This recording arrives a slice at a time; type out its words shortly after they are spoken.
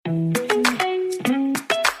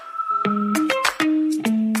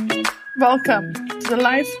Welcome to the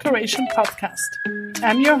Life Curation Podcast.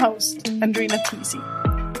 I'm your host, Andrina Tisi.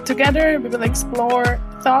 Together, we will explore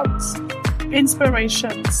thoughts,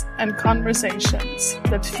 inspirations, and conversations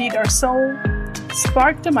that feed our soul,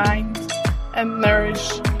 spark the mind, and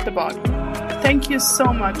nourish the body. Thank you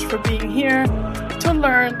so much for being here to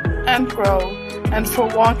learn and grow, and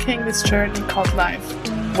for walking this journey called life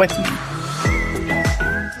with me.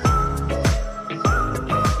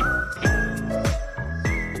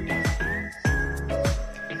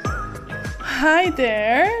 Hi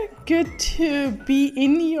there, good to be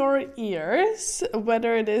in your ears,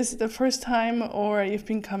 whether it is the first time or you've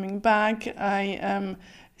been coming back. I am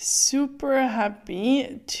super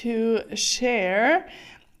happy to share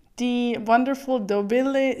the wonderful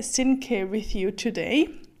Dovile Sinke with you today.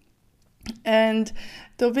 And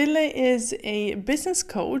Dovile is a business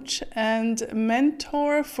coach and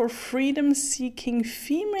mentor for freedom-seeking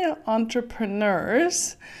female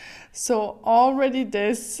entrepreneurs. So already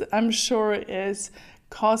this, I'm sure, is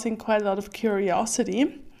causing quite a lot of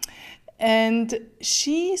curiosity. And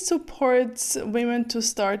she supports women to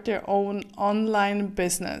start their own online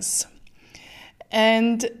business.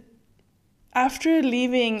 And after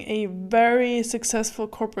leaving a very successful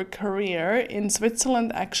corporate career in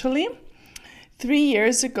Switzerland, actually, 3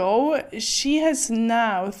 years ago, she has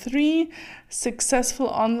now 3 successful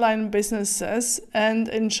online businesses and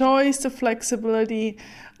enjoys the flexibility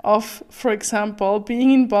of, for example, being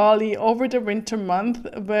in Bali over the winter month,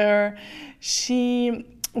 where she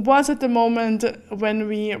was at the moment when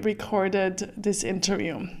we recorded this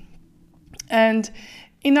interview. And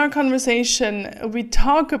in our conversation, we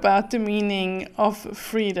talk about the meaning of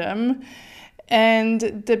freedom and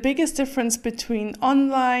the biggest difference between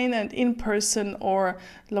online and in-person or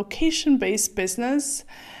location-based business,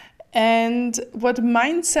 and what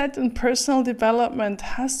mindset and personal development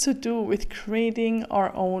has to do with creating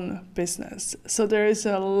our own business. So there is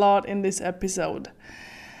a lot in this episode.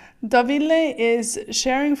 Dovile is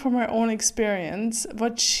sharing from her own experience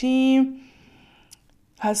what she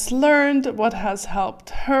has learned, what has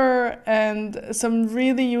helped her, and some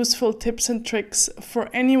really useful tips and tricks for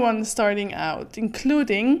anyone starting out,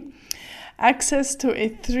 including access to a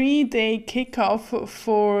 3-day kickoff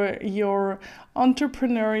for your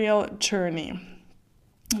entrepreneurial journey.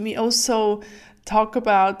 We also talk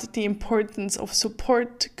about the importance of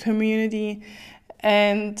support, community,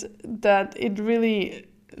 and that it really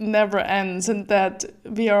never ends, and that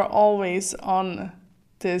we are always on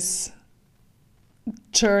this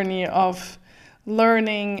journey of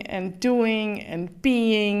learning and doing and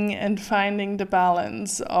being and finding the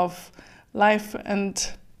balance of life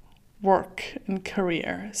and work and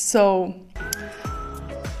career. So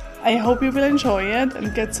I hope you will enjoy it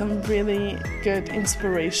and get some really good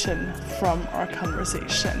inspiration from our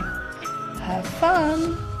conversation. Have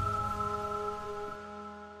fun!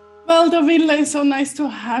 Well, Dovile, it's so nice to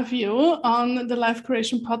have you on the Life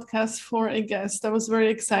Curation Podcast for a guest. I was very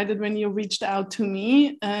excited when you reached out to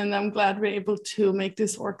me, and I'm glad we're able to make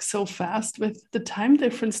this work so fast with the time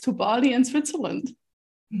difference to Bali and Switzerland.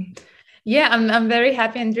 Yeah, I'm very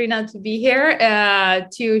happy, Andrina, to be here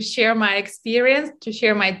to share my experience, to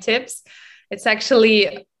share my tips. It's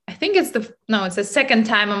actually, I think it's the second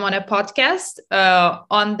time I'm on a podcast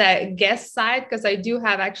on the guest side, because I do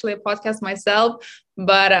have actually a podcast myself,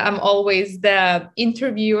 but I'm always the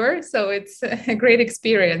interviewer. So it's a great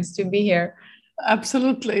experience to be here.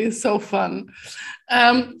 Absolutely. So fun.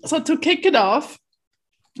 So to kick it off,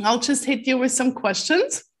 I'll just hit you with some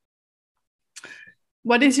questions.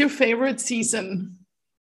 What is your favorite season?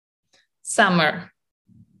 Summer.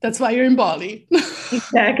 That's why you're in Bali.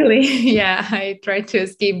 Exactly. Yeah, I try to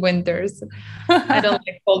escape winters. I don't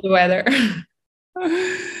like cold weather.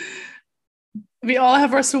 We all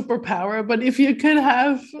have our superpower, but if you could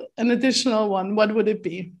have an additional one, what would it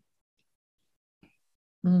be?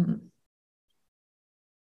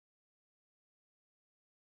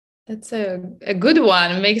 That's a good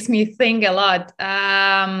one. It makes me think a lot.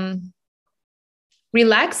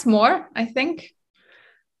 Relax more, I think.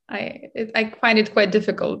 I find it quite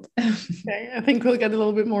difficult. Okay, I think we'll get a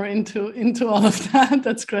little bit more into all of that.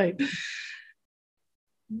 That's great.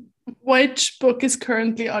 Which book is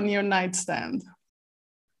currently on your nightstand?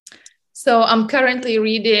 So I'm currently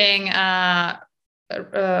reading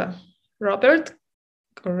Robert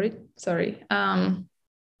Corrit. Sorry.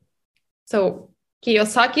 So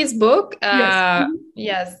Kiyosaki's book.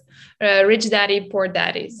 Yes. Rich Daddy, Poor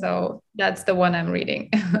Daddy. So that's the one I'm reading.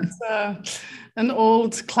 It's an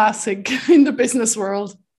old classic in the business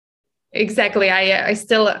world. Exactly. I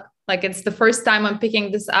still like, it's the first time I'm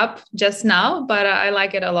picking this up just now, but I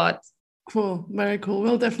like it a lot. Cool. Very cool.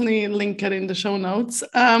 We'll definitely link it in the show notes.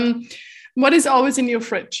 What is always in your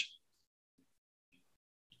fridge?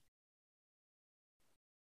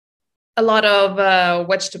 A lot of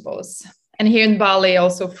vegetables. And here in Bali,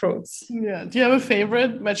 also fruits. Yeah. Do you have a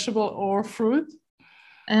favorite vegetable or fruit?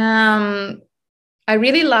 I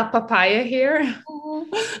really love papaya here.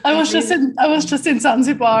 I was just in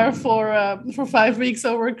Zanzibar for 5 weeks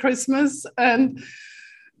over Christmas, and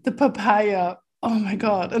the papaya. Oh my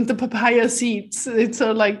God. And the papaya seeds. It's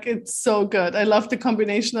so good. I love the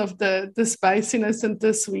combination of the spiciness and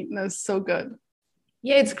the sweetness. So good.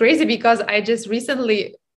 Yeah, it's crazy because I just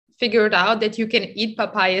recently figured out that you can eat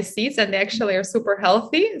papaya seeds and they actually are super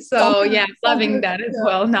healthy. So yeah, I'm loving that as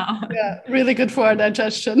well now. Yeah, really good for our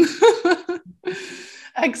digestion.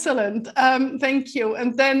 Excellent. Thank you.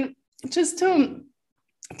 And then just to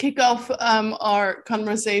kick off our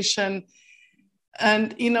conversation,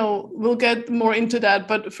 and we'll get more into that,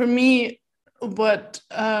 but for me, what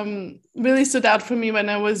really stood out for me when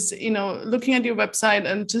I was looking at your website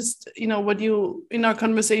and just what you in our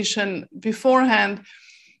conversation beforehand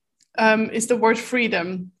is the word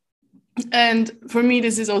freedom. And for me,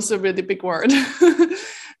 this is also a really big word.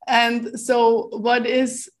 And so what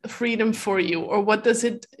is freedom for you, or what does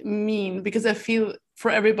it mean? Because I feel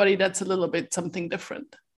for everybody that's a little bit something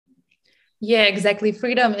different. Yeah, exactly.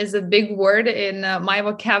 Freedom is a big word in my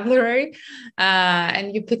vocabulary,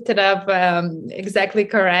 and you picked it up exactly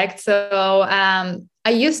correct. So I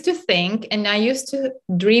used to think and I used to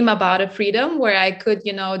dream about a freedom where I could,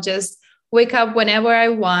 just wake up whenever I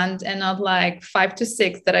want, and not like 5 to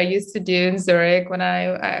 6 that I used to do in Zurich when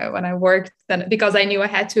I worked. Then, because I knew I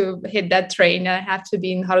had to hit that train, I have to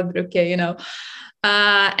be in Harderbrücke,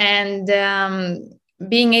 and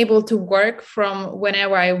being able to work from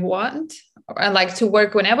whenever I want. I like to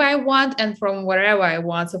work whenever I want and from wherever I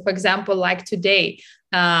want. So, for example, like today,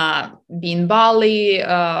 be in Bali,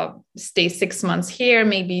 stay 6 months here,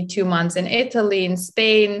 maybe 2 months in Italy, in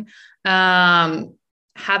Spain,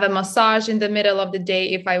 have a massage in the middle of the day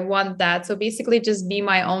if I want that. So basically just be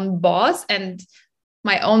my own boss, and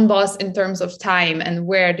my own boss in terms of time and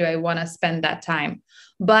where do I want to spend that time.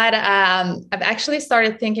 But I've actually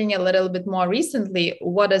started thinking a little bit more recently,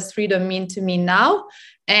 what does freedom mean to me now?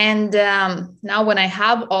 And now when I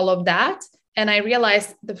have all of that, and I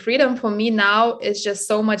realized the freedom for me now is just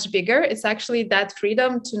so much bigger. It's actually that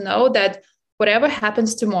freedom to know that whatever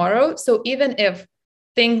happens tomorrow, so even if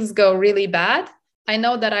things go really bad, I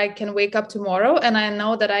know that I can wake up tomorrow and I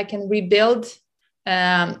know that I can rebuild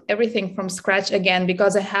everything from scratch again,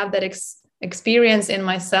 because I have that experience in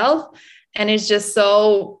myself. And it's just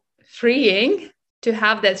so freeing to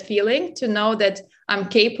have that feeling, to know that I'm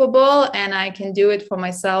capable and I can do it for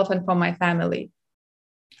myself and for my family.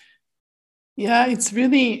 Yeah, it's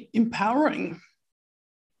really empowering.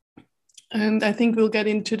 And I think we'll get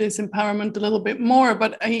into this empowerment a little bit more,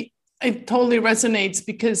 but it totally resonates,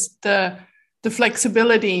 because the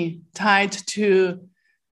flexibility tied to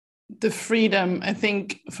the freedom, I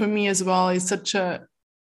think for me as well, is such a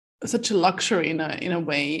luxury in a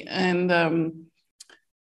way. And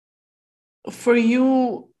for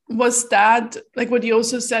you, was that like what you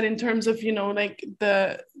also said in terms of like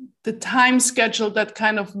the time schedule that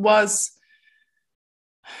kind of was,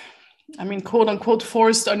 I mean, quote unquote,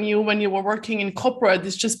 forced on you when you were working in corporate?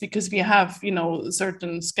 It's just because we have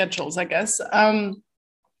certain schedules, I guess.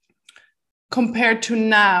 Compared to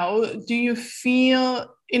now, do you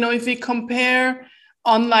feel, if we compare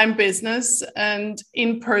online business and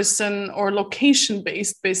in-person or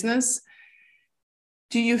location-based business,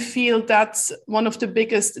 do you feel that's one of the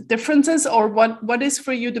biggest differences? Or what is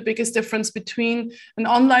for you the biggest difference between an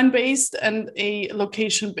online-based and a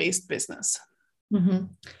location-based business? Mm-hmm.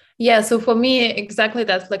 Yeah, so for me, exactly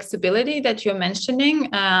that flexibility that you're mentioning,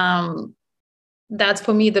 that's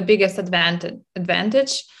for me the biggest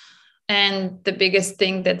advantage and the biggest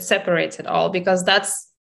thing that separates it all, because that's,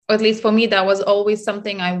 or at least for me, that was always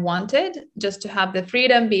something I wanted, just to have the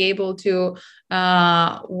freedom, be able to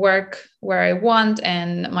work where I want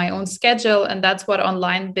and my own schedule. And that's what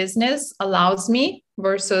online business allows me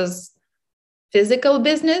versus physical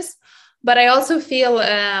business. But I also feel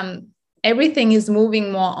everything is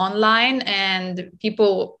moving more online, and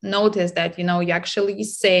people notice that, you actually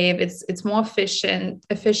save, it's more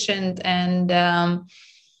efficient. And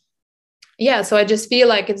yeah, so I just feel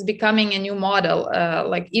like it's becoming a new model.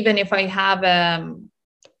 Like even if I have an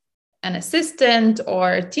assistant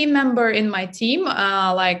or a team member in my team,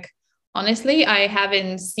 like honestly, I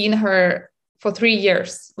haven't seen her for 3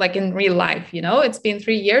 years, like in real life, it's been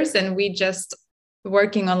 3 years and we just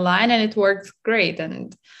working online and it works great.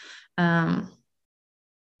 And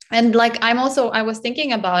And like I was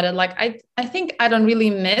thinking about it, like I think I don't really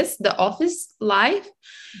miss the office life.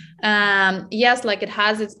 Yes, like it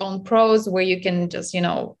has its own pros where you can just,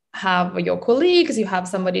 have your colleagues, you have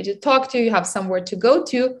somebody to talk to, you have somewhere to go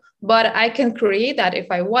to. But I can create that if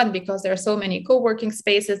I want, because there are so many co-working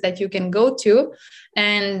spaces that you can go to.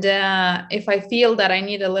 And if I feel that I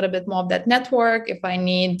need a little bit more of that network, if I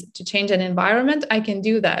need to change an environment, I can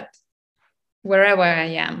do that wherever I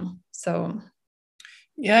am. So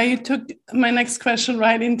yeah, you took my next question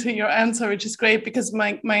right into your answer, which is great, because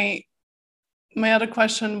my other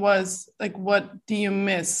question was like, what do you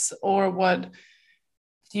miss, or what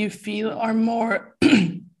do you feel are more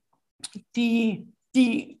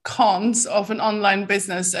the cons of an online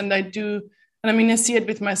business? And I mean, I see it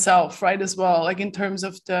with myself, right, as well, like in terms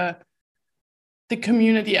of the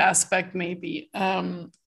community aspect, maybe,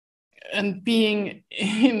 and being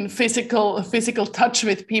in physical touch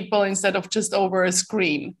with people instead of just over a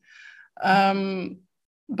screen.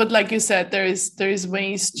 But like you said, there is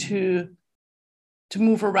ways to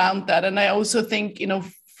move around that. And I also think,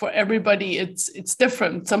 for everybody, it's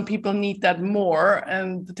different. Some people need that more.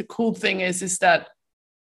 And the cool thing is that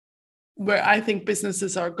where I think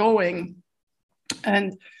businesses are going,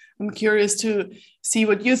 and I'm curious to see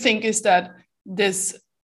what you think, is that this,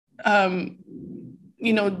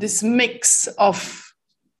 this mix of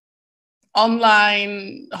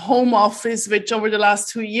online, home office, which over the last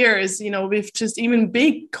 2 years, we've just, even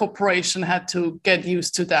big corporation had to get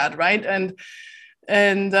used to that, right? And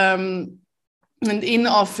in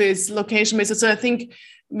office location based. So I think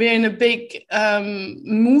we're in a big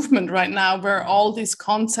movement right now where all these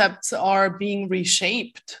concepts are being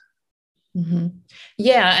reshaped. Mm-hmm.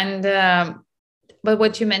 Yeah, and but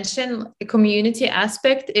what you mentioned, the community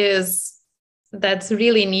aspect, that's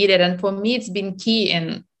really needed, and for me, it's been key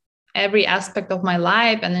in every aspect of my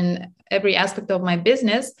life and in every aspect of my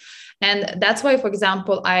business. And that's why, for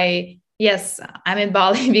example, I'm in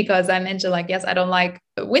Bali because I mentioned, like, yes, I don't like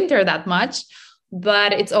winter that much,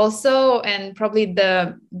 but it's also, and probably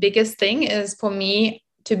the biggest thing is for me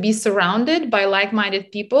to be surrounded by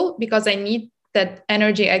like-minded people, because I need that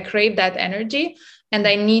energy. I crave that energy, and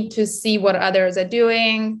I need to see what others are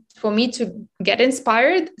doing for me to get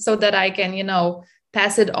inspired, so that I can,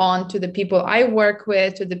 pass it on to the people I work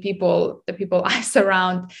with, to the people I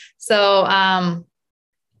surround. So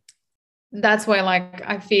that's why, like,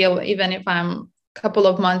 I feel, even if I'm a couple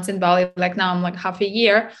of months in Bali, like now I'm like half a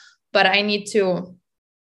year, but I need to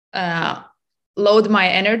load my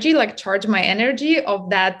energy, like charge my energy of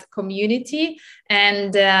that community.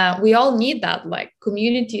 And we all need that, like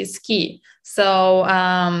community is key. So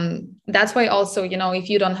that's why also, if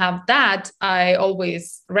you don't have that, I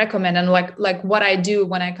always recommend, and like what I do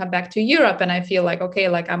when I come back to Europe and I feel like, okay,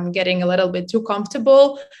 like I'm getting a little bit too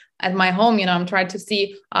comfortable at my home, I'm trying to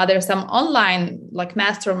see, are there some online like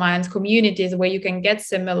masterminds, communities where you can get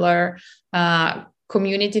similar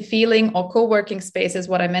community feeling, or co-working spaces,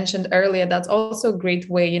 what I mentioned earlier. That's also a great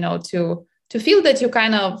way, to feel that you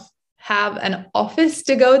kind of have an office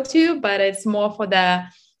to go to, but it's more for the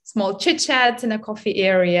small chit chats in a coffee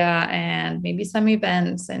area and maybe some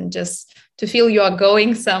events, and just to feel you are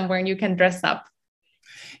going somewhere and you can dress up.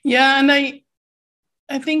 Yeah, and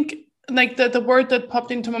I think like the word that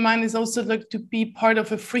popped into my mind is also like to be part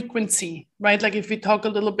of a frequency, right? Like if we talk a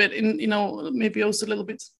little bit in, maybe also a little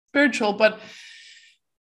bit spiritual, but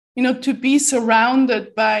to be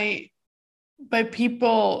surrounded by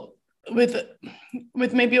people with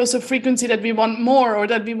maybe also frequency that we want more, or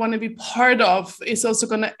that we want to be part of, is also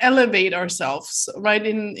going to elevate ourselves, right?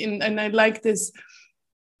 And I like this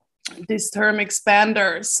term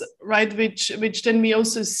expanders, right? Which then we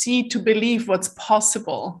also see to believe what's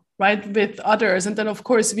possible, right, with others. And then of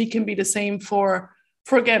course we can be the same for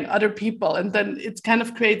again other people, and then it kind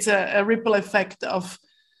of creates a ripple effect of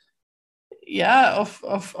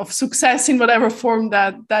success in whatever form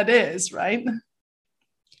that is, right?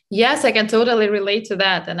 Yes, I can totally relate to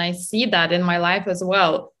that. And I see that in my life as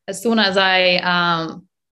well. As soon as I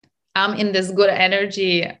am in this good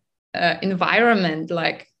energy environment,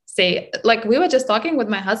 like we were just talking with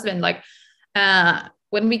my husband, like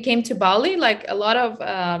when we came to Bali, like a lot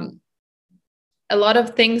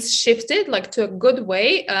of things shifted, like to a good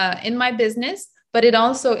way in my business, but it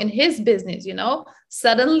also in his business,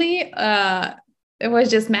 suddenly it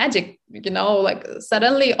was just magic, like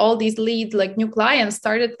suddenly all these leads, like new clients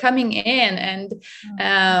started coming in.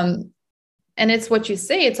 And it's what you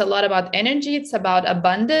say, it's a lot about energy. It's about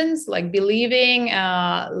abundance, like believing,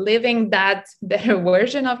 living that better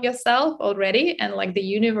version of yourself already. And like the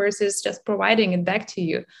universe is just providing it back to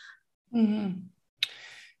you. Mm-hmm.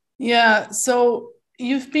 Yeah. So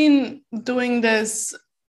you've been doing this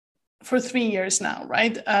for 3 years now,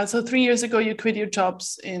 right? So 3 years ago, you quit your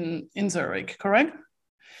jobs in Zurich, correct?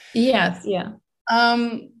 Yes, yeah.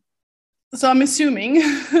 So I'm assuming,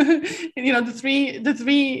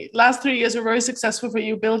 the last 3 years were very successful for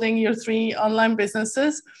you, building your 3 online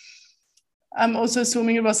businesses. I'm also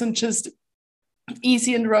assuming it wasn't just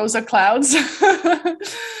easy and rosa clouds.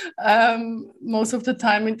 Most of the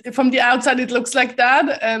time, from the outside, it looks like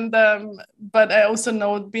that. And but I also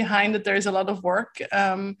know behind it, there is a lot of work.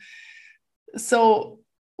 So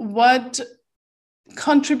what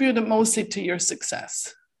contributed mostly to your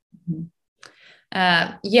success?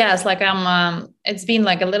 Yes, like it's been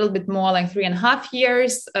like a little bit more like 3.5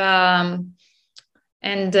 years. And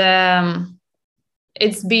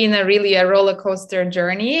it's been a roller coaster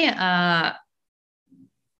journey.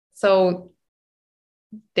 So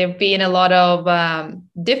there've been a lot of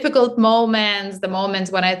difficult moments, the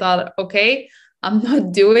moments when I thought, okay, I'm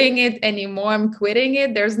not doing it anymore. I'm quitting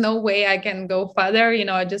it. There's no way I can go further.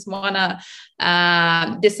 I just want to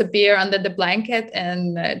disappear under the blanket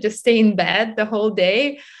and just stay in bed the whole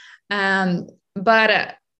day. But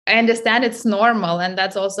I understand it's normal. And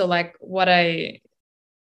that's also like what I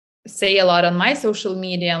say a lot on my social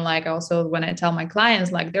media. And like also when I tell my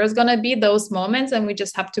clients, like there's going to be those moments and we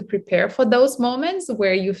just have to prepare for those moments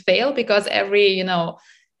where you fail, because every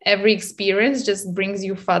experience just brings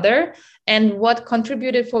you further. And what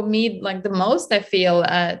contributed for me like the most, I feel,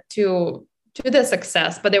 to the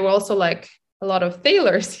success, but there were also like a lot of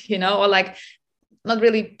failures, or like not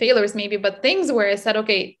really failures maybe, but things where I said,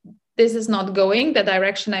 okay, this is not going the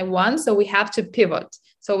direction I want. So we have to pivot.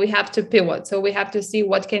 So we have to pivot. So we have to see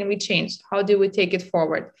what can we change? How do we take it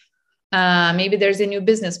forward? Maybe there's a new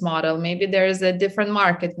business model. Maybe there's a different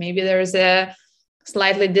market. Maybe there's a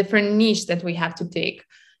slightly different niche that we have to take.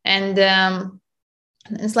 And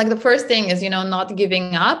it's like the first thing is, not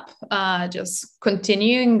giving up, just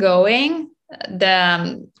continuing going.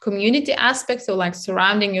 The community aspect, so like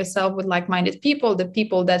surrounding yourself with like-minded people, the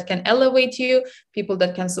people that can elevate you, people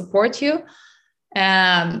that can support you.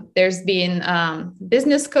 There's been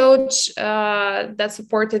business coach that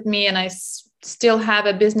supported me, and I still have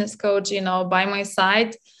a business coach, by my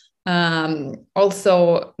side.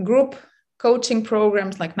 Also group coaching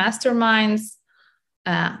programs like masterminds.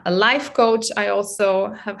 A life coach I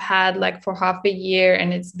also have had like for half a year,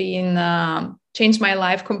 and it's been changed my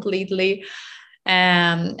life completely.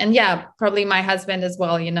 And yeah, probably my husband as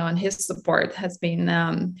well, and his support has been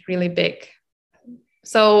really big.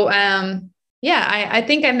 So yeah, I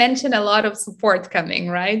think I mentioned a lot of support coming,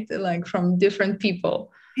 right? Like from different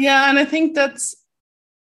people. Yeah, and I think that's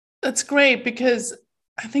great, because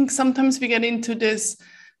I think sometimes we get into this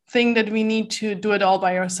thing that we need to do it all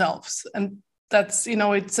by ourselves. And that's,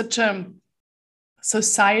 it's such a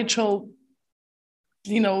societal,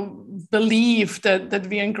 belief that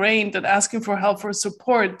we ingrained, that asking for help or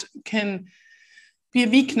support can be a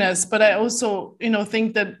weakness. But I also,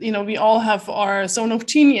 think that, we all have our zone of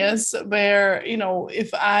genius where,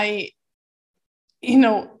 if I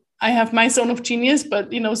have my zone of genius, but,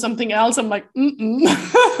 something else, I'm like,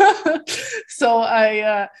 So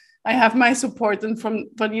I have my support. And from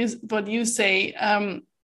what you say,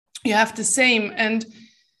 you have the same. And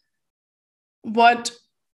what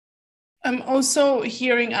I'm also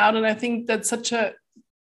hearing out, and I think that's such a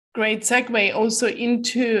great segue also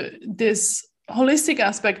into this holistic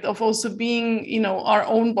aspect of also being, our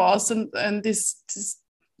own boss and this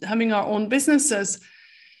having our own businesses,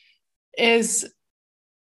 is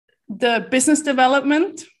the business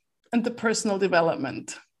development and the personal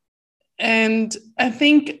development. And I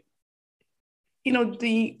think,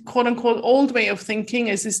 the quote unquote old way of thinking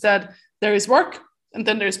is that there is work and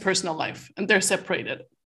then there's personal life, and they're separated.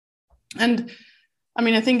 And I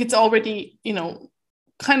mean, I think it's already,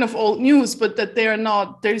 kind of old news, but that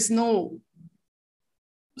there's no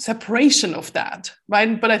separation of that,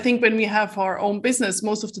 right? But I think when we have our own business,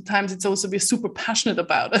 most of the times it's also we're super passionate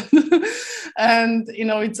about it. And,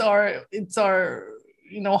 it's our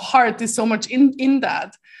heart is so much in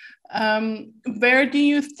that. Where do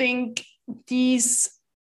you think these,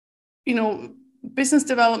 business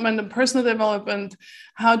development and personal development,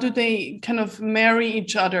 how do they kind of marry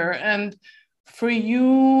each other? And for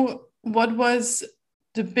you, what was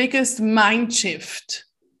the biggest mind shift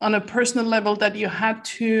on a personal level that you had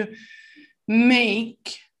to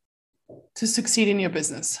make to succeed in your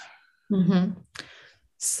business? Mm-hmm.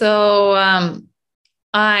 So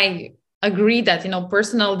I agree that,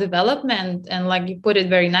 personal development, and like you put it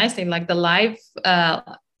very nicely, like the life,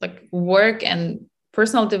 like work and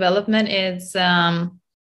personal development is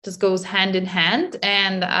just goes hand in hand.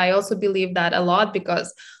 And I also believe that a lot,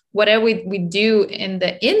 because whatever we do in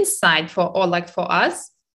the inside for us,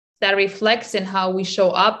 that reflects in how we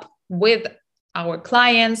show up with our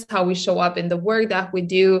clients, how we show up in the work that we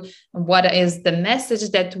do, what is the message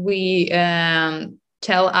that we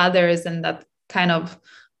tell others, and that kind of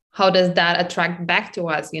how does that attract back to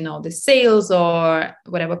us, the sales or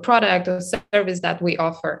whatever product or service that we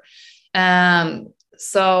offer.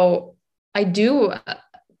 So I do,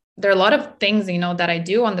 there are a lot of things, that I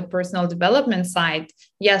do on the personal development side.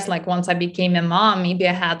 Yes, like once I became a mom, maybe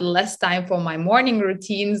I had less time for my morning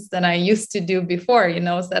routines than I used to do before,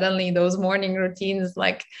 suddenly those morning routines,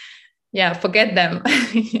 like, yeah, forget them,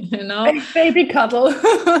 Baby cuddle.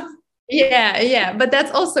 Yeah. But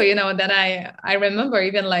that's also, that I remember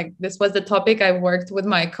even like, this was the topic I worked with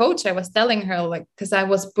my coach. I was telling her, like, because I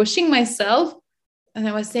was pushing myself and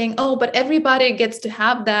I was saying, oh, but everybody gets to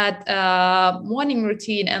have that morning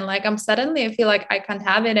routine. And like, I feel like I can't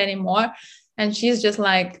have it anymore. And she's just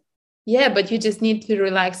like, yeah, but you just need to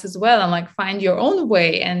relax as well and like find your own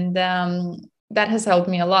way. And that has helped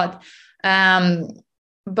me a lot.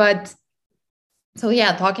 But so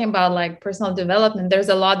yeah, talking about like personal development, there's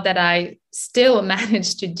a lot that I still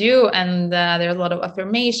manage to do. And there's a lot of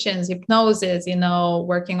affirmations, hypnosis,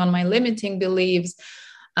 working on my limiting beliefs,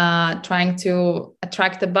 trying to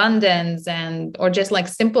attract abundance, or just like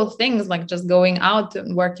simple things like just going out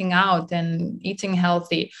and working out and eating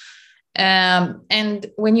healthy.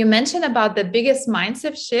 And when you mentioned about the biggest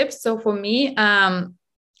mindset shift, so for me,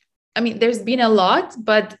 there's been a lot,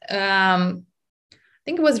 but I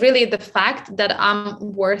think it was really the fact that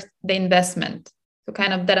I'm worth the investment. So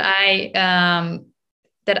kind of that I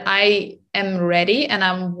am ready and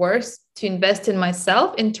I'm worth to invest in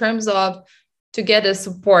myself in terms of to get a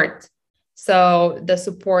support. So the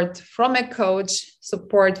support from a coach,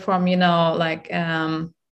 support from, and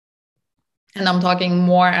I'm talking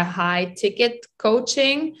more a high ticket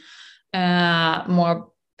coaching, more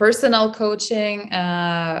personal coaching,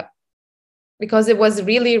 because it was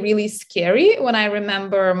really, really scary when I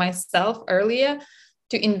remember myself earlier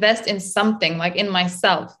to invest in something like in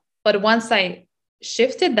myself. But once I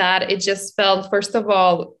shifted that, it just felt, first of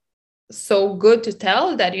all, so good to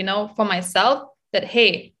tell that, for myself that,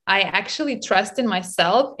 hey, I actually trust in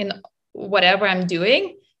myself in whatever I'm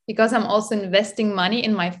doing, because I'm also investing money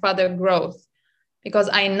in my further growth,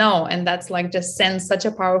 because I know, and that's like just sends such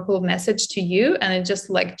a powerful message to you. And it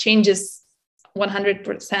just like changes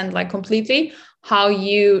 100%, like completely how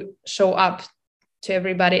you show up to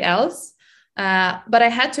everybody else. But I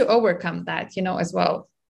had to overcome that, as well.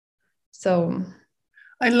 So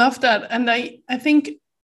I love that. And I think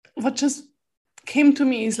what just came to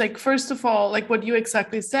me is like, first of all, like what you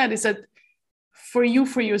exactly said is that for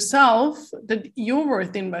yourself, that you're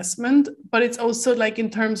worth the investment, but it's also like in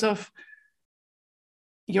terms of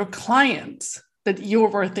your clients, that you're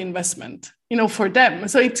worth the investment, for them.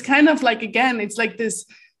 So it's kind of like, again, it's like this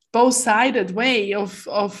both-sided way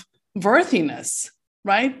of worthiness,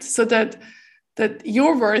 right? So that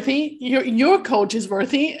you're worthy, your coach is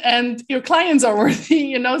worthy, and your clients are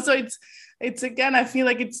worthy, So it's again, I feel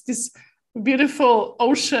like it's this beautiful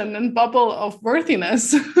ocean and bubble of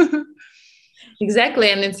worthiness. Exactly.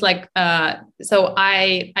 And it's like, so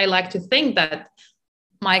I like to think that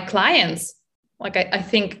my clients, like I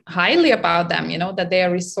think highly about them, that they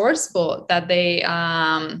are resourceful, that they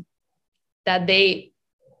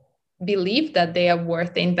believe that they are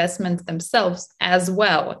worth the investment themselves as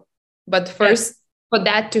well. But first, for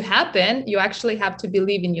that to happen, you actually have to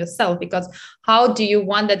believe in yourself, because how do you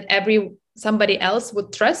want that somebody else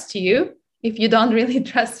would trust you if you don't really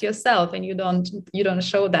trust yourself and you don't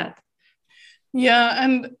show that? Yeah.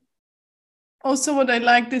 And also what I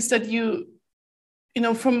liked is that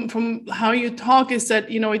from how you talk is that,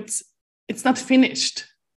 it's not finished.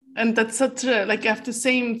 And that's such a, like, after the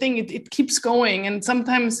same thing, it keeps going. And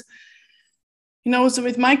sometimes, so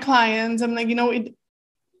with my clients, I'm like,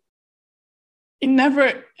 it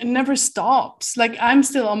never stops. Like, I'm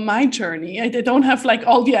still on my journey. I don't have like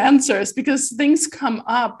all the answers, because things come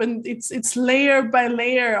up, and it's layer by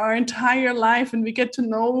layer our entire life, and we get to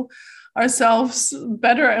know ourselves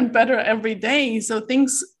better and better every day. So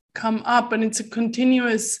things come up, and it's a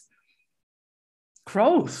continuous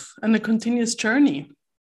growth and a continuous journey.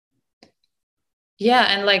 Yeah.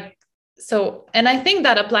 And like, so, and I think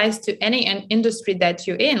that applies to any industry that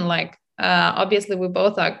you're in. Like, obviously we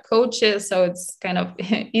both are coaches, so it's kind of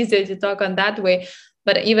easier to talk on that way.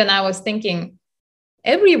 But even I was thinking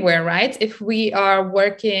everywhere, right? If we are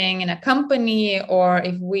working in a company, or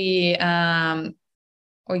if we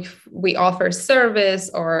offer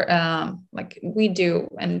service, or like we do,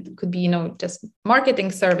 and it could be, just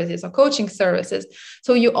marketing services or coaching services.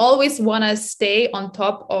 So you always want to stay on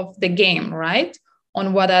top of the game, right?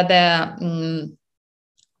 On what are the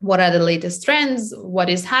what are the latest trends, what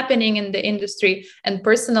is happening in the industry, and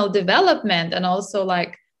personal development. And also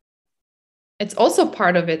like, it's also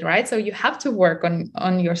part of it, right? So you have to work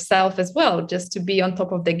on yourself as well, just to be on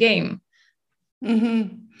top of the game.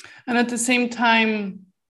 Mm-hmm. And at the same time,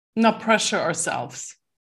 not pressure ourselves.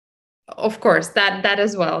 Of course, that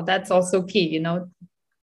as well. That's also key, you know.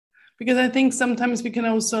 Because I think sometimes we can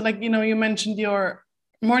also, like, you know, you mentioned your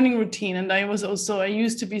morning routine, and I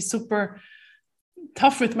used to be super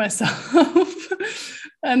tough with myself.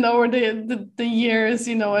 And over the years,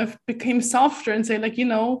 you know, I've became softer and say, like, you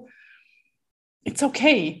know, it's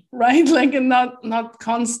okay, right? Like, and not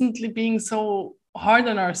constantly being so hard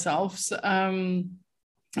on ourselves, and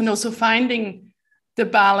also finding the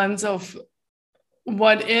balance of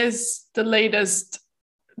what is the latest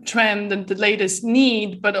trend and the latest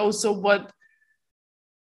need, but also what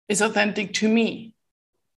is authentic to me.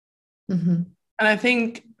 Mm-hmm. And I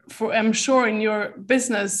think I'm sure in your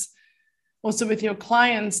business, also with your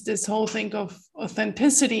clients, this whole thing of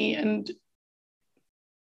authenticity and,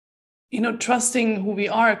 you know, trusting who we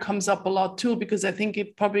are comes up a lot too, because I think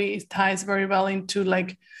it probably ties very well into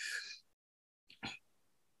like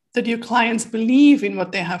that your clients believe in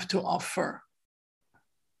what they have to offer.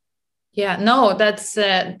 Yeah, no,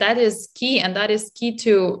 that is key, and that is key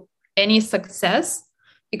to any success,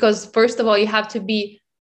 because first of all, you have to be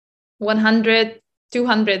 100,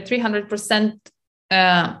 200, 300%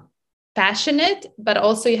 passionate, but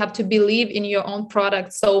also you have to believe in your own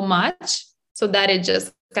product so much so that it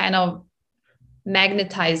just kind of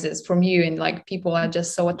magnetizes from you, and like people are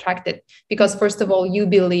just so attracted because first of all, you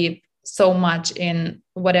believe so much in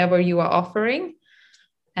whatever you are offering.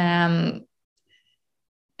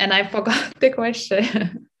 And I forgot the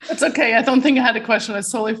question. It's okay. I don't think I had a question.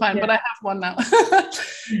 It's totally fine, but I have one now.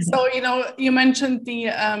 So, you know, you mentioned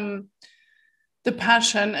the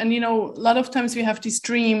passion, and, you know, a lot of times we have these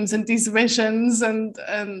dreams and these visions and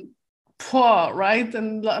poor, right?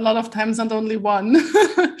 And a lot of times not only one.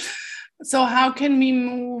 So how can we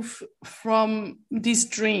move from these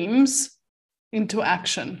dreams into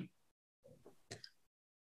action?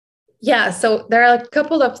 Yeah, so there are a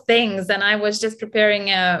couple of things, and I was just preparing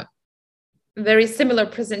a very similar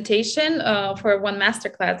presentation for one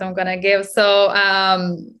masterclass I'm gonna give. So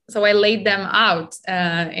I laid them out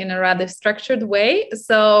in a rather structured way.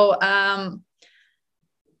 So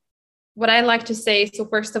what I like to say, so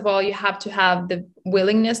first of all, you have to have the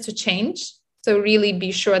willingness to change. So really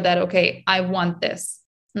be sure that, okay, I want this.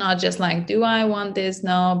 Not just like, do I want this?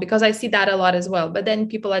 No, because I see that a lot as well. But then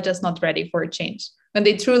people are just not ready for a change. When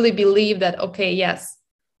they truly believe that, okay, yes,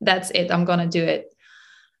 that's it, I'm going to do it.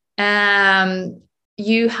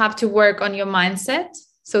 You have to work on your mindset.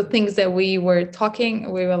 So things that we were discussing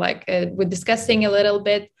a little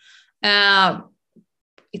bit.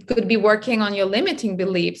 It could be working on your limiting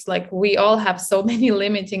beliefs. Like we all have so many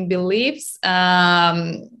limiting beliefs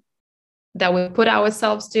that we put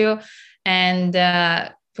ourselves to. And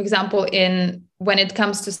for example, when it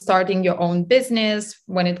comes to starting your own business,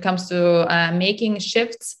 when it comes to making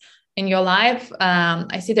shifts in your life,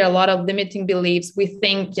 I see there are a lot of limiting beliefs. We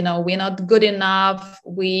think, you know, we're not good enough.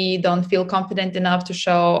 We don't feel confident enough to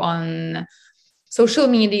show on social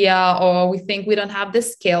media, or we think we don't have the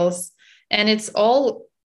skills. And it's all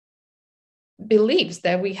beliefs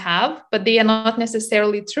that we have, but they are not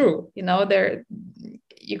necessarily true. You know,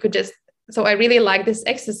 so I really like this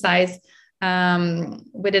exercise.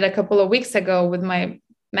 We did a couple of weeks ago with my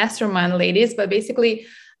mastermind ladies, but basically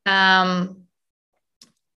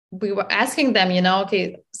we were asking them, you know,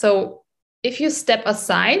 okay, so if you step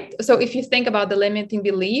aside, so if you think about the limiting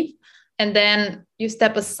belief and then you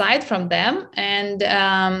step aside from them and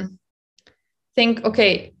think,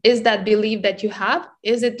 okay, is that belief that you have,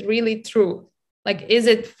 is it really true? Like, is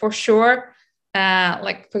it for sure,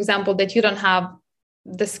 like, for example, that you don't have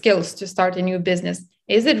the skills to start a new business?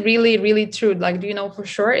 Is it really, really true? Like, do you know for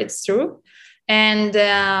sure it's true? And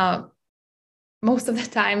most of the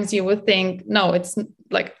times you would think, no, it's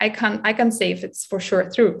like, I can't say if it's for sure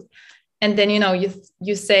true. And then, you know,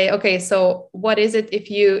 you say, okay, so what is it if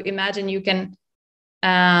you imagine you can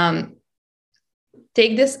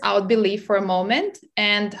take this out belief for a moment,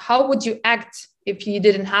 and how would you act if you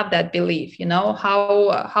didn't have that belief? You know,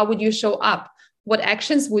 how would you show up? What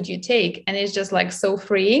actions would you take? And it's just like so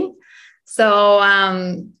freeing. So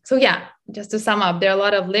yeah, just to sum up, there are a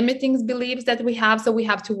lot of limiting beliefs that we have. So we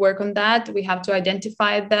have to work on that. We have to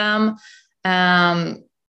identify them.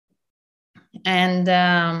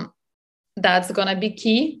 That's going to be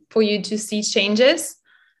key for you to see changes.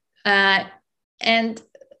 And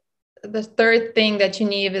the third thing that you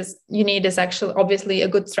need is actually obviously a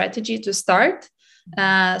good strategy to start.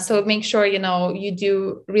 So make sure, you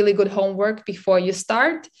do really good homework before you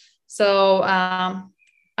start. So I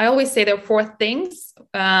always say there are 4 things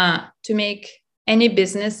to make any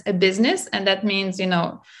business a business. And that means,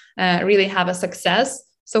 really have a success.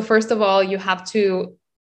 So first of all,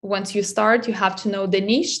 once you start, you have to know the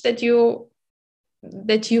niche that you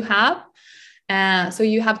have. So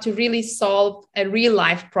you have to really solve a real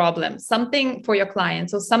life problem, something for your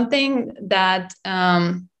clients. So something that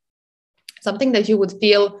you would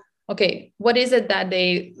feel, okay, what is it that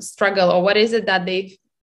they struggle, or what is it that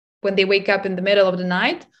when they wake up in the middle of the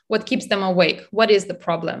night, what keeps them awake? What is the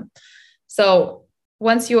problem? So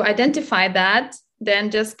once you identify that,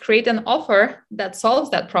 then just create an offer that solves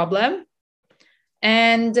that problem.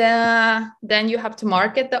 And then you have to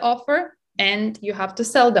market the offer and you have to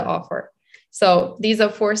sell the offer. So these are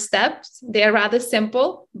 4 steps. They are rather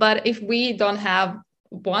simple, but if we don't have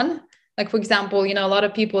one, like for example, a lot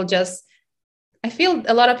of people I feel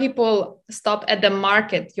a lot of people stop at the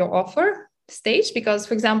market your offer stage because,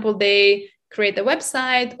 for example, they create a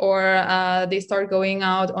website or they start going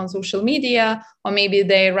out on social media, or maybe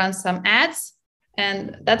they run some ads,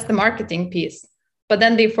 and that's the marketing piece. But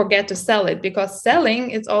then they forget to sell it, because selling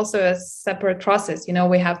is also a separate process.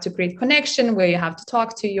 We have to create connection, where you have to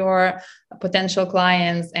talk to your potential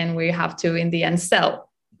clients, and where you have to, in the end, sell.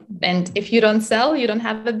 And if you don't sell, you don't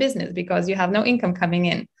have a business, because you have no income coming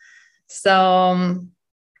in. So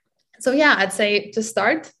yeah, I'd say to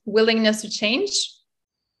start, willingness to change,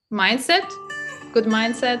 mindset, good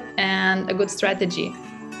mindset, and a good strategy.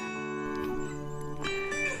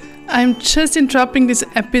 I'm just interrupting this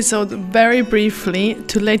episode very briefly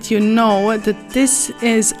to let you know that this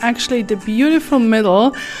is actually the beautiful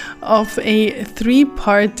middle of a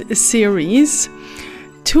 3-part series.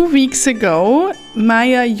 2 weeks ago,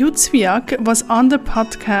 Maja Józwiak was on the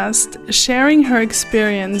podcast sharing her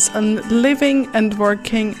experience on living and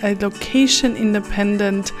working a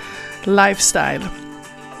location-independent lifestyle.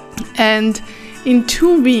 And in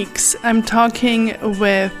 2 weeks, I'm talking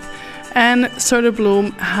with Anne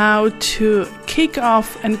Söderblom how to kick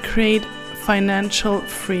off and create financial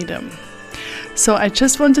freedom. So I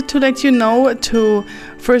just wanted to let you know to,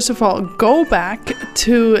 first of all, go back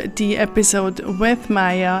to the episode with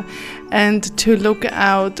Maja and to look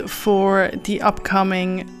out for the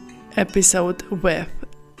upcoming episode with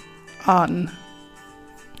Anne.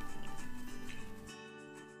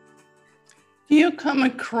 Do you come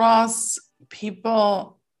across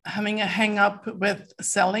people having a hang up with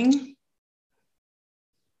selling?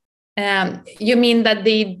 You mean that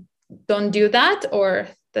they don't do that, or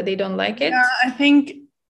that they don't like it? Yeah, I think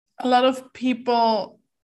a lot of people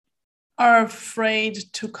are afraid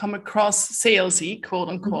to come across salesy, quote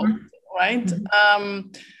unquote, right? Mm-hmm.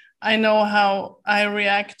 I know how I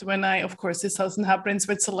react when of course, this doesn't happen in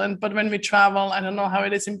Switzerland, but when we travel, I don't know how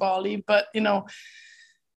it is in Bali, but you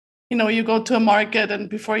go to a market and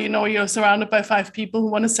before you know, you're surrounded by 5 people who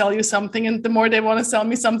want to sell you something. And the more they want to sell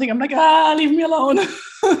me something, I'm like, leave me alone.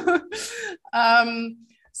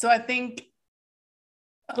 So I think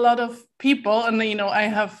a lot of people, and, I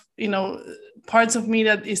have, parts of me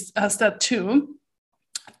that has that too,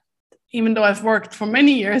 even though I've worked for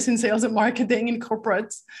many years in sales and marketing in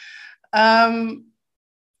corporates,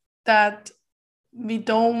 that we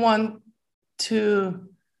don't want to,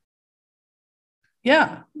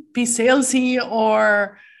 be salesy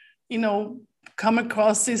or, come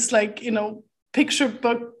across this picture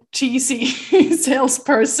book cheesy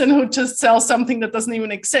salesperson who just sells something that doesn't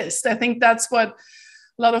even exist. I think that's what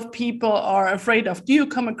a lot of people are afraid of. Do you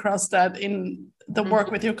come across that in the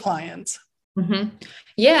work with your clients? Mm-hmm.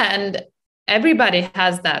 Yeah, and everybody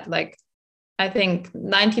has that. Like, I think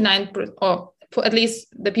 99%, or at least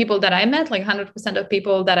the people that I met, like 100% of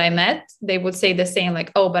people that I met, they would say the same,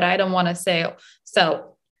 like, oh, but I don't want to sell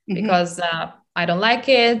because I don't like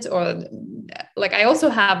it. Or like, I also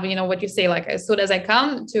have, what you say, like, as soon as I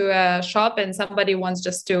come to a shop and somebody wants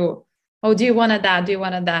just to, oh, do you want that? Do you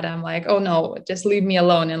want that? I'm like, oh no, just leave me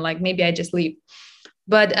alone. And like, maybe I just leave.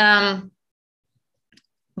 But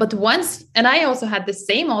once, and I also had the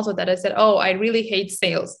same also, that I said, oh, I really hate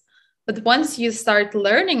sales. But once you start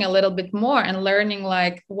learning a little bit more and learning,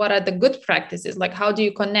 like, what are the good practices, like, how do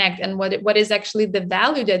you connect, and what is actually the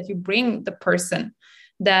value that you bring the person,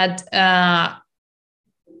 that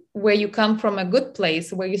where you come from a good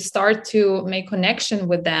place, where you start to make connection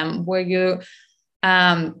with them, where you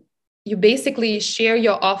basically share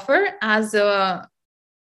your offer as a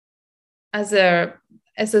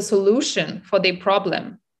solution for their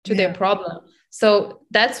problem, their problem. So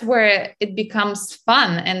that's where it becomes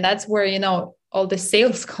fun. And that's where, all the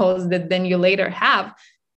sales calls that then you later have,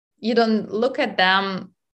 you don't look at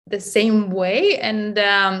them the same way. And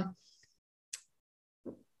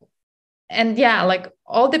yeah, like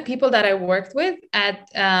all the people that I worked with at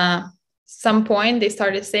some point, they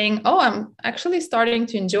started saying, oh, I'm actually starting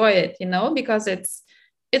to enjoy it, because it's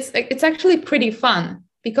actually pretty fun,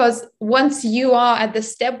 because once you are at the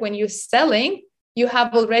step when you're selling, you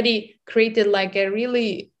have already created like a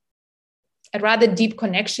rather deep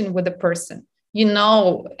connection with the person, and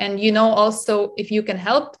also if you can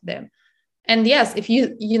help them. And yes, if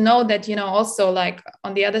you know that, also like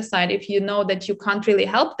on the other side, if you know that you can't really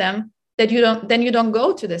help them, then you don't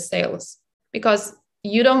go to the sales, because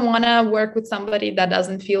you don't want to work with somebody that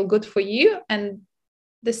doesn't feel good for you, and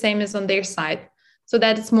the same is on their side. So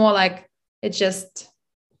that it's more like it's just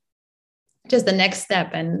the next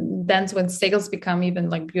step, and that's when sales become even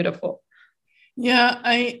like beautiful. Yeah,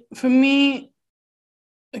 for me,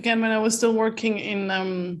 again, when I was still working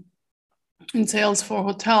in sales for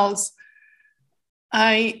hotels,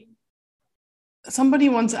 somebody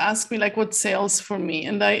once asked me like, what's sales for me?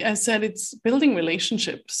 And I said, it's building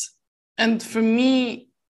relationships. And for me,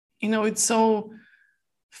 it's so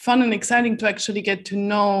fun and exciting to actually get to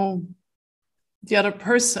know the other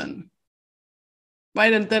person,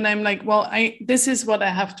 right? And then I'm like, well, this is what I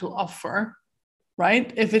have to offer,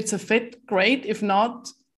 right? If it's a fit, great. If not,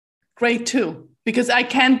 great too, because I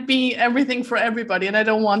can't be everything for everybody, and I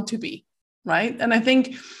don't want to be, right? And I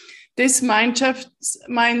think this mindset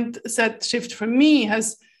shift for me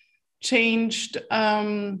has changed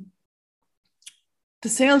the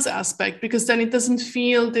sales aspect, because then it doesn't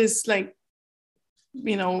feel this like,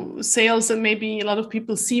 sales, and maybe a lot of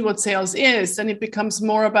people see what sales is, and it becomes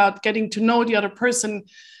more about getting to know the other person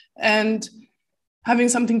and having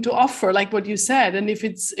something to offer, like what you said. And if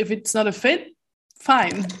it's not a fit,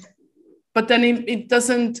 fine. But then it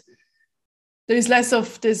doesn't, there's less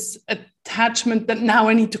of this attachment that now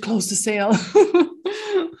I need to close the sale.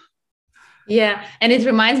 Yeah. And it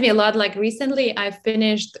reminds me a lot, like recently I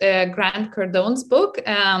finished Grant Cardone's book,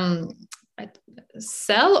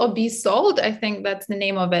 Sell or Be Sold, I think that's the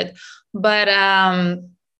name of it. But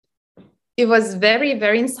it was very,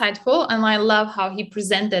 very insightful. And I love how he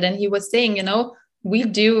presented. And he was saying, we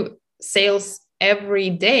do sales every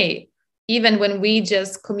day, even when we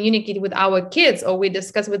just communicate with our kids or we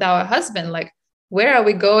discuss with our husband, like, where are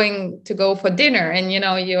we going to go for dinner? And,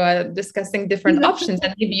 you are discussing different options.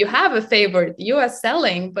 And if you have a favorite, you are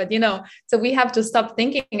selling, but, so we have to stop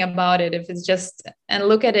thinking about it if it's just, and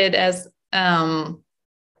look at it as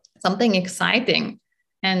something exciting.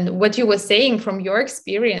 And what you were saying from your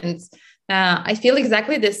experience, I feel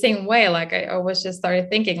exactly the same way. Like I always just started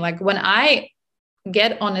thinking, like when I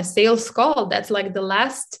get on a sales call, that's like the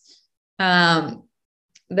last,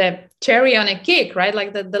 the cherry on a cake, right?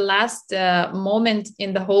 Like the last moment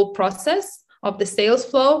in the whole process of the sales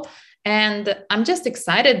flow. And I'm just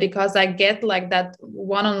excited because I get like that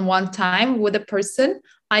one-on-one time with a person.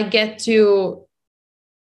 I get to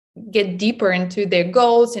get deeper into their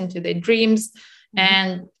goals, into their dreams. Mm-hmm.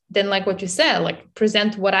 And then, like what you said, like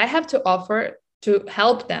present what I have to offer to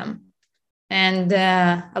help them. And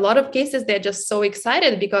a lot of cases, they're just so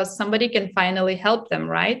excited because somebody can finally help them,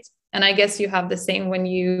 right? And I guess you have the same when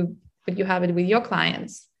you have it with your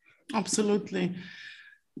clients. Absolutely.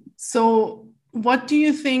 So what do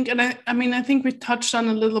you think? And I think we touched on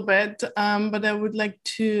a little bit, but I would like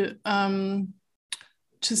to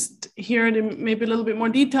just hear it in maybe a little bit more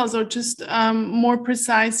details, or just more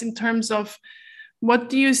precise in terms of what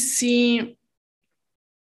do you see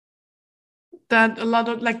that a lot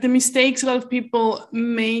of, like, the mistakes a lot of people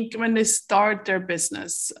make when they start their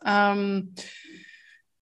business.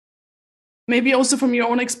 Maybe also from your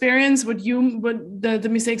own experience, what the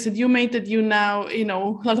mistakes that you made, that you now, a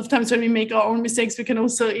lot of times when we make our own mistakes, we can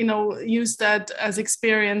also, use that as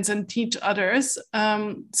experience and teach others.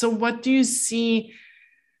 So what do you see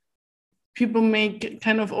people make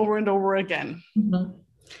kind of over and over again?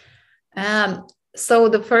 Mm-hmm. So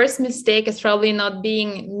the first mistake is probably not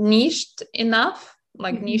being niched enough,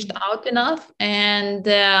 like mm-hmm. niched out enough, and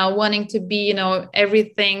wanting to be,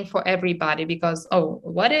 everything for everybody, because,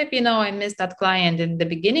 what if, I missed that client in the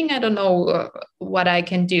beginning? I don't know what I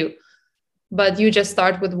can do. But you just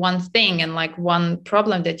start with one thing and like one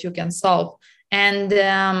problem that you can solve. And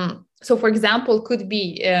so, for example, could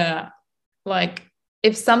be like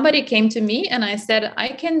if somebody came to me and I said, I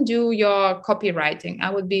can do your copywriting, I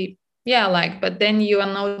would be, but then you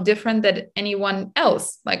are no different than anyone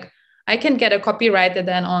else. Like I can get a copywriter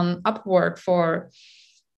then on Upwork for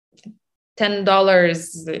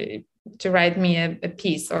 $10 to write me a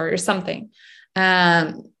piece or something.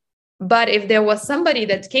 But if there was somebody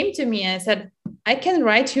that came to me and said, I can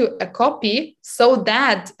write you a copy so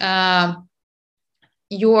that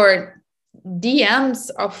your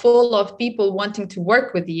DMs are full of people wanting to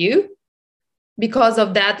work with you because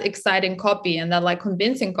of that exciting copy and that like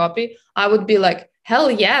convincing copy, I would be like,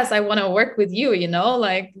 hell yes, I want to work with you,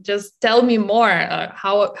 like just tell me more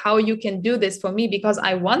how you can do this for me, because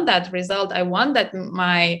I want that result. I want that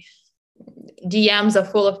my DMs are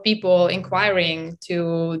full of people inquiring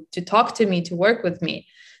to talk to me, to work with me.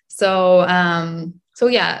 So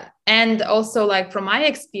yeah. And also, like from my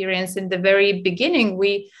experience in the very beginning,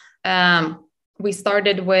 we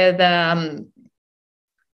started with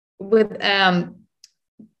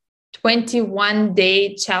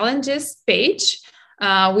 21-day challenges page.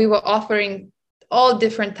 We were offering all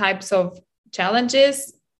different types of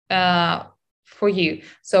challenges for you.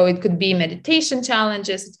 So it could be meditation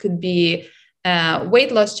challenges, it could be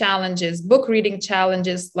weight loss challenges, book reading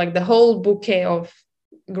challenges, like the whole bouquet of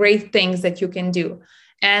great things that you can do.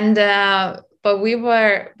 And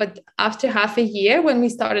but after half a year, when we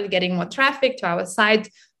started getting more traffic to our site,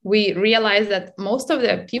 we realized that most of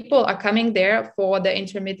the people are coming there for the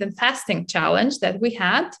intermittent fasting challenge that we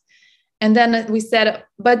had. And then we said,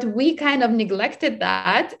 but we kind of neglected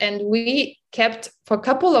that. And we kept for a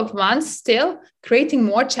couple of months still creating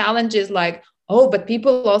more challenges like, oh, but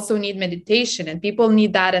people also need meditation and people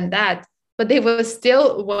need that and that. But they were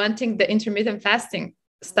still wanting the intermittent fasting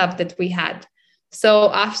stuff that we had.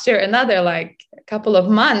 So after another like a couple of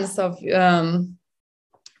months of,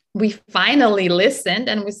 we finally listened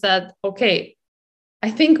and we said, okay,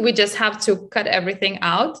 I think we just have to cut everything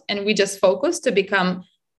out and we just focus to become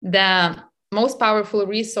the most powerful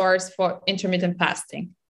resource for intermittent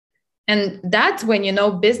fasting. And that's when,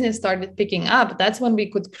 business started picking up. That's when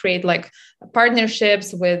we could create like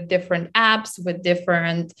partnerships with different apps, with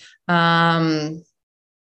different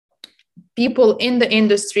people in the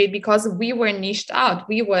industry, because we were niched out.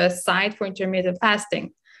 We were a site for intermittent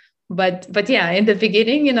fasting. But yeah, in the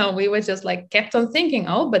beginning, we were just like kept on thinking,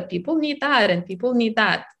 oh, but people need that and people need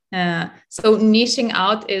that. So niching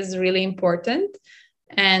out is really important.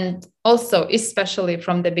 And also, especially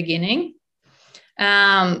from the beginning,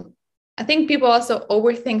 I think people also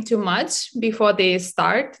overthink too much before they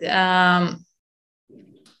start. They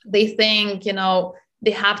think,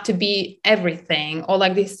 they have to be everything, or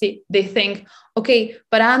like they think, okay,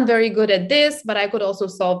 but I'm very good at this, but I could also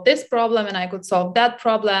solve this problem and I could solve that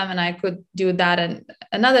problem and I could do that and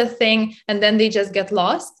another thing. And then they just get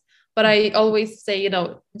lost. But I always say,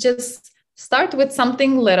 just start with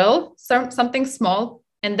something little, something small,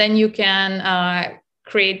 and then you can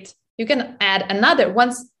you can add another.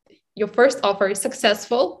 Once your first offer is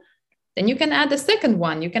successful, then you can add the second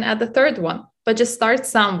one, you can add the third one, but just start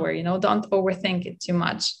somewhere, don't overthink it too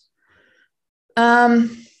much.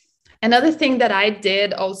 Another thing that I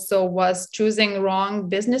did also was choosing wrong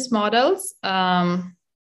business models.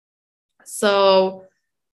 So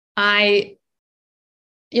I,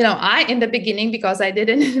 in the beginning, because I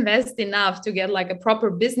didn't invest enough to get like a proper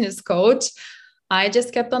business coach, I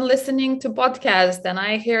just kept on listening to podcasts, and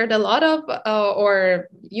I heard a lot of or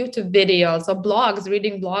YouTube videos or blogs,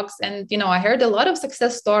 reading blogs. And, I heard a lot of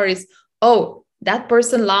success stories. Oh, that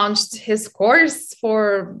person launched his course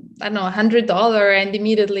for, I don't know, $100 and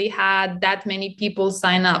immediately had that many people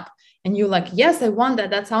sign up. And you're like, yes, I want that.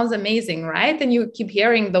 That sounds amazing, right? And you keep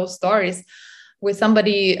hearing those stories with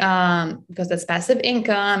somebody because that's passive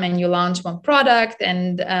income, and you launch one product.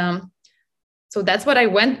 And so that's what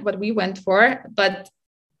we went for. But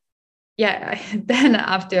yeah, then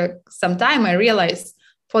after some time, I realized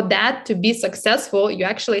for that to be successful, you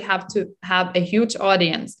actually have to have a huge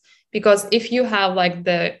audience. Because if you have like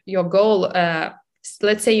your goal,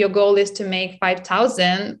 let's say your goal is to make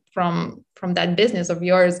 5,000 from that business of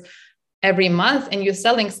yours every month, and you're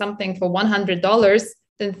selling something for $100,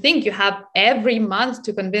 then think you have every month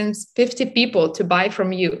to convince 50 people to buy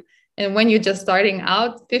from you. And when you're just starting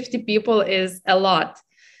out, 50 people is a lot.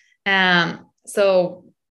 So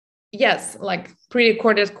yes, like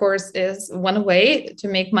pre-recorded course is one way to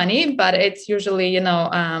make money, but it's usually,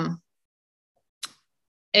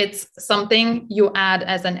 it's something you add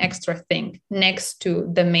as an extra thing next to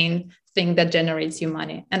the main thing that generates you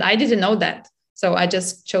money. And I didn't know that. So I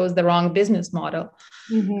just chose the wrong business model.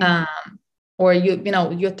 Mm-hmm. Or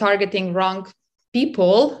you're targeting wrong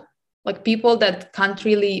people, like people that can't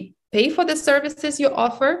really pay for the services you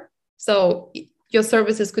offer. So your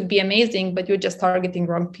services could be amazing, but you're just targeting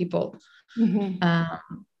wrong people. Mm-hmm.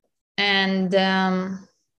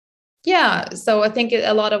 Yeah, so I think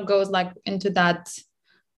a lot of goes like into that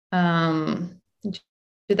to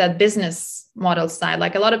that business model side.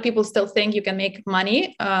 Like a lot of people still think you can make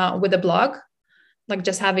money with a blog, like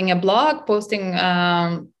just having a blog, posting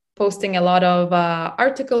posting a lot of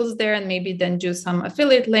articles there and maybe then do some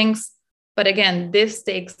affiliate links. But again, this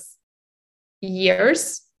takes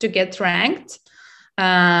years to get ranked.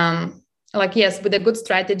 Like, yes, with a good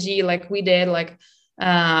strategy, like we did,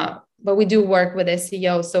 but we do work with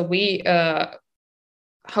SEO. So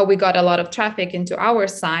how we got a lot of traffic into our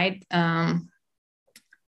site,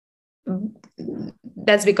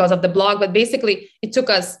 that's because of the blog. But basically it took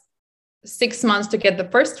us 6 months to get the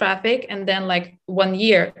first traffic, and then like 1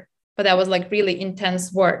 year, but that was like really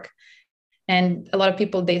intense work. And a lot of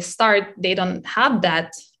people, they don't have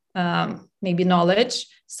that maybe knowledge.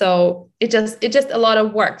 So it's just a lot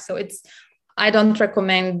of work. So I don't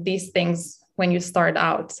recommend these things when you start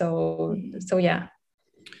out. So yeah.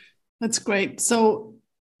 That's great. So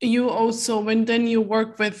you also, when then you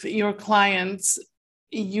work with your clients,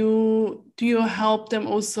 do you help them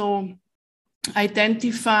also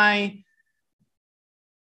identify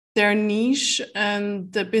their niche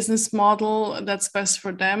and the business model that's best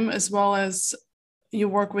for them, as well as you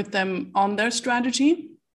work with them on their strategy?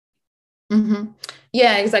 Mm-hmm.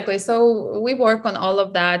 Yeah, exactly. So we work on all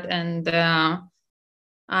of that. And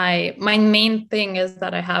my main thing is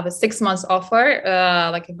that I have a 6 months offer,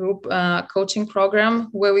 like a group coaching program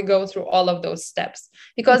where we go through all of those steps,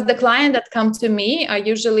 because the client that come to me are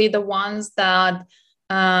usually the ones that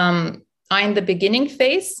are in the beginning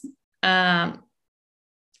phase.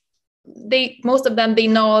 Most of them, they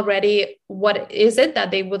know already what is it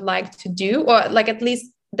that they would like to do, or like at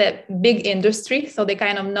least the big industry. So they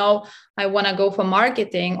kind of know, I want to go for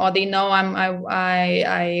marketing, or they know I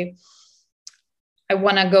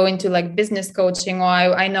want to go into like business coaching, or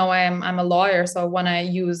I know I'm a lawyer, so I want to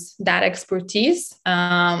use that expertise.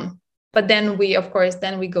 But then we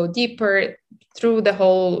go deeper through the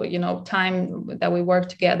whole, time that we work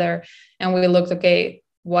together, and we looked, okay,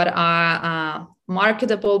 what are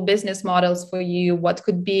marketable business models for you? What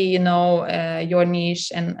could be, your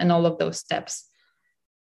niche, and all of those steps.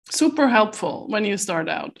 Super helpful when you start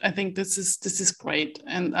out. I think this is great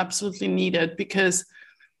and absolutely needed, because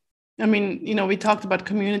I mean, we talked about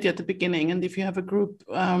community at the beginning, and if you have a group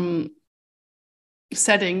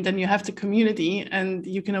setting, then you have the community, and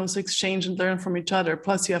you can also exchange and learn from each other.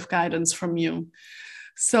 Plus you have guidance from you.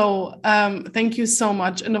 So thank you so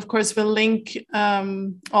much. And of course, we'll link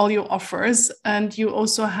all your offers, and you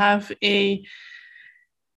also have a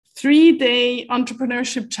 3-day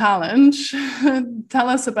entrepreneurship challenge. Tell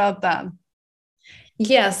us about that.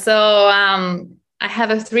 Yeah, so I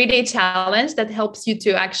have a 3-day challenge that helps you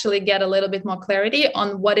to actually get a little bit more clarity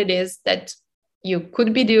on what it is that you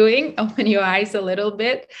could be doing. Open your eyes a little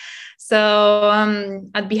bit. So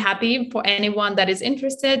I'd be happy for anyone that is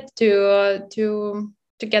interested to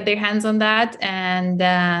get their hands on that and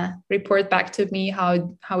report back to me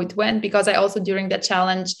how it went, because I also, during the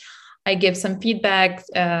challenge, I give some feedback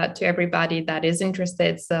to everybody that is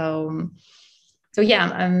interested. So yeah,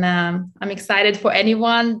 I'm excited for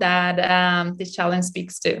anyone that this challenge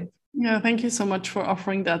speaks to. Yeah, thank you so much for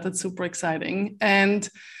offering that. That's super exciting. And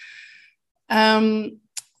I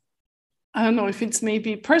don't know if it's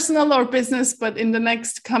maybe personal or business, but in the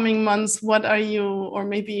next coming months, what are you, or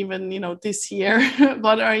maybe even, this year,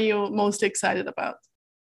 what are you most excited about?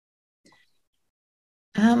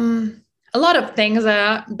 A lot of things,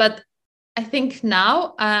 but I think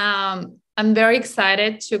now I'm very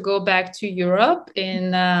excited to go back to Europe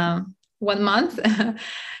in 1 month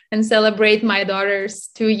and celebrate my daughter's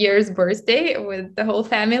 2 years birthday with the whole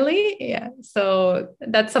family. Yeah, so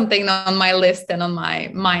that's something on my list and on my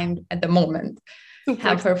mind at the moment. Super.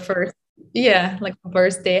 Have her first,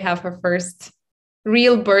 birthday, have her first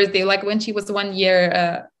real birthday. Like when she was 1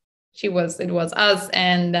 year, it was us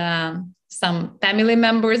and some family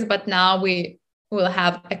members, but now we will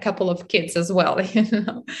have a couple of kids as well, in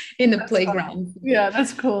the that's playground. Fun. Yeah,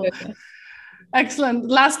 that's cool. Excellent.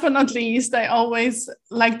 Last but not least, I always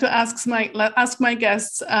like to ask my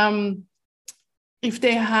guests if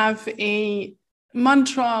they have a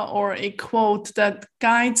mantra or a quote that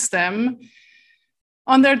guides them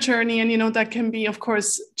on their journey. And, that can be, of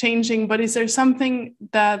course, changing, but is there something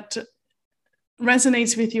that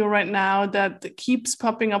resonates with you right now that keeps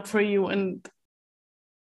popping up for you and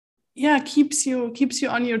keeps you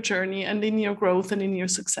on your journey and in your growth and in your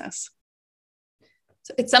success?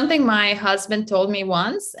 So it's something my husband told me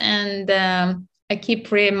once, and I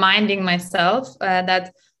keep reminding myself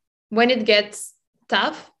that when it gets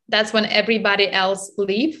tough, that's when everybody else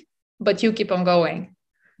leave, but you keep on going.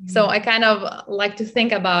 Mm-hmm. So I kind of like to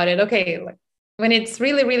think about it. Okay, like when it's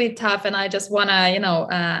really, really tough, and I just want to,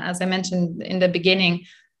 as I mentioned in the beginning,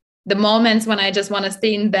 the moments when I just want to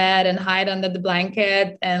stay in bed and hide under the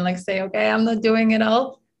blanket and like say, okay, I'm not doing it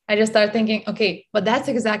all. I just started thinking, okay, but that's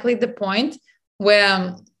exactly the point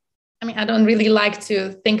where, I mean, I don't really like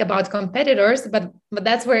to think about competitors, but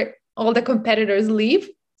that's where all the competitors leave.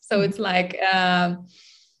 So it's like,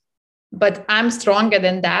 but I'm stronger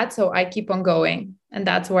than that. So I keep on going, and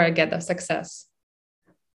that's where I get the success.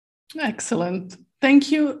 Excellent.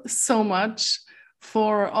 Thank you so much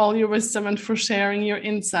for all your wisdom and for sharing your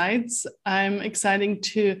insights. I'm excited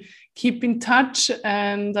to keep in touch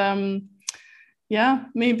and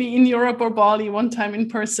maybe in Europe or Bali one time in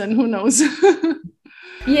person, who knows?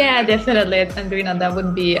 Yeah, definitely, Andrina, that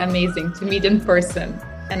would be amazing to meet in person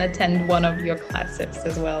and attend one of your classes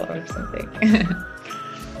as well or something.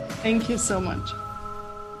 Thank you so much.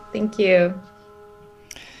 Thank you.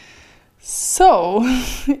 So,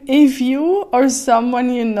 if you or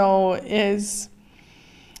someone you know is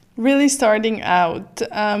really starting out,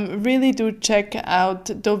 really do check out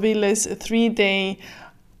Doville's 3-day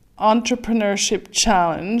entrepreneurship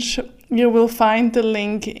challenge. You will find the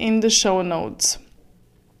link in the show notes.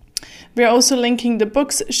 We're also linking the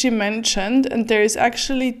books she mentioned, and there is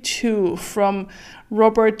actually 2 from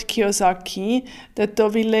Robert Kiyosaki that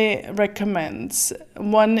Doville recommends.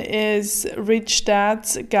 One is Rich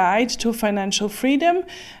Dad's Guide to Financial Freedom,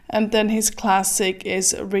 and then his classic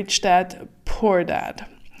is Rich Dad, Poor Dad.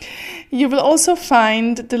 You will also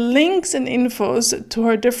find the links and infos to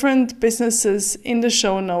her different businesses in the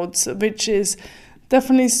show notes, which is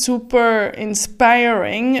definitely super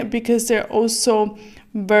inspiring because they're also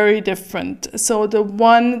very different. So the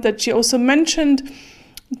one that she also mentioned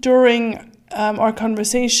during our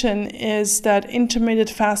conversation is that intermittent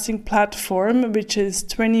fasting platform, which is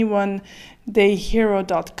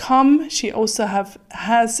 21dayhero.com. She also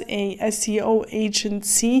has a SEO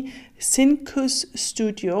agency,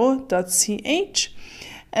 syncusstudio.ch,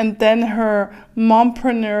 and then her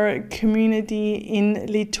mompreneur community in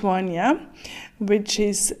Lithuania, which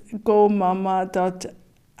is gomama.it.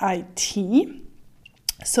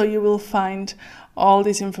 So you will find all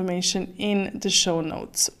this information in the show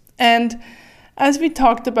notes. And as we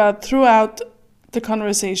talked about throughout the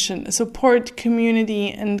conversation, support,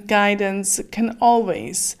 community, and guidance can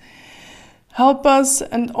always help us,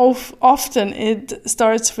 and often it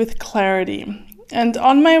starts with clarity. And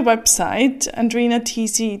on my website,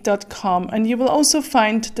 andrinatz.com, and you will also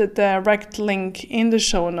find the direct link in the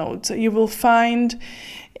show notes, you will find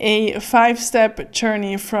a 5-step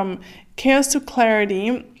journey from chaos to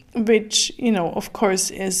clarity, which, of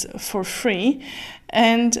course, is for free.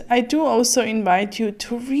 And I do also invite you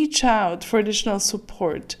to reach out for additional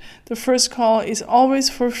support. The first call is always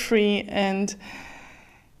for free, and,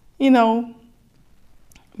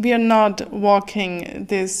 we are not walking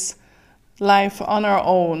this life on our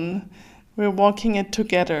own. We're walking it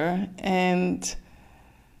together. And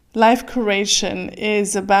life curation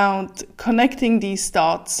is about connecting these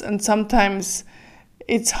dots, and sometimes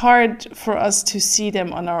it's hard for us to see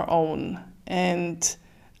them on our own. And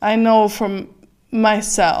I know from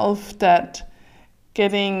myself that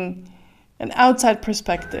getting an outside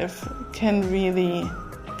perspective can really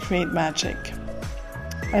create magic.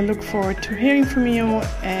 I look forward to hearing from you,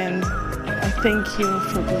 and I thank you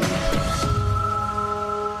for being here.